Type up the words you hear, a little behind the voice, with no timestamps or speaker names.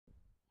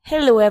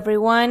Hello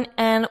everyone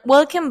and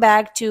welcome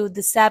back to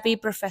The Savvy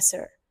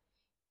Professor.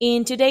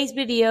 In today's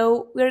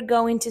video, we're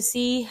going to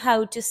see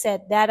how to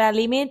set data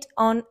limit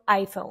on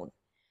iPhone.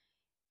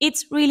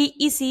 It's really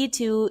easy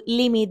to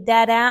limit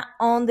data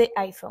on the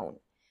iPhone.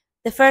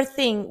 The first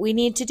thing we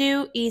need to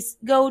do is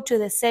go to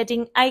the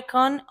setting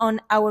icon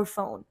on our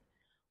phone.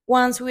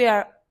 Once we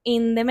are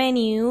in the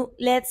menu,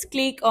 let's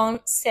click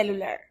on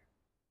Cellular.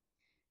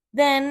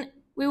 Then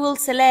we will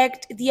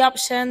select the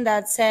option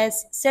that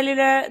says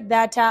Cellular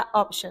Data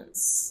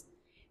Options.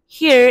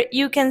 Here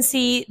you can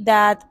see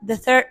that the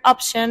third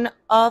option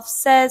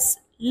says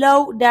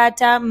Low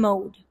Data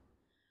Mode.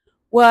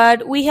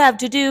 What we have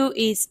to do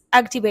is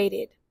activate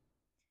it.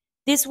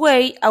 This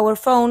way our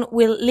phone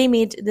will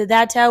limit the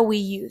data we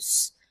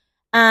use.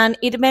 And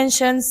it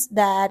mentions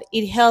that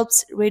it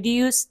helps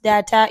reduce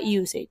data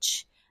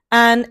usage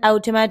and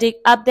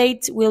automatic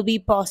updates will be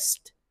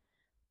paused.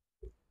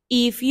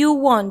 If you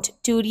want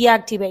to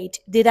deactivate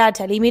the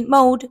data limit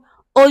mode,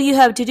 all you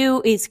have to do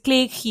is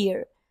click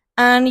here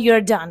and you're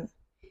done.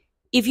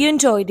 If you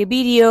enjoyed the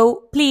video,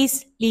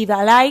 please leave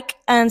a like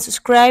and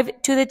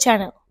subscribe to the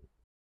channel.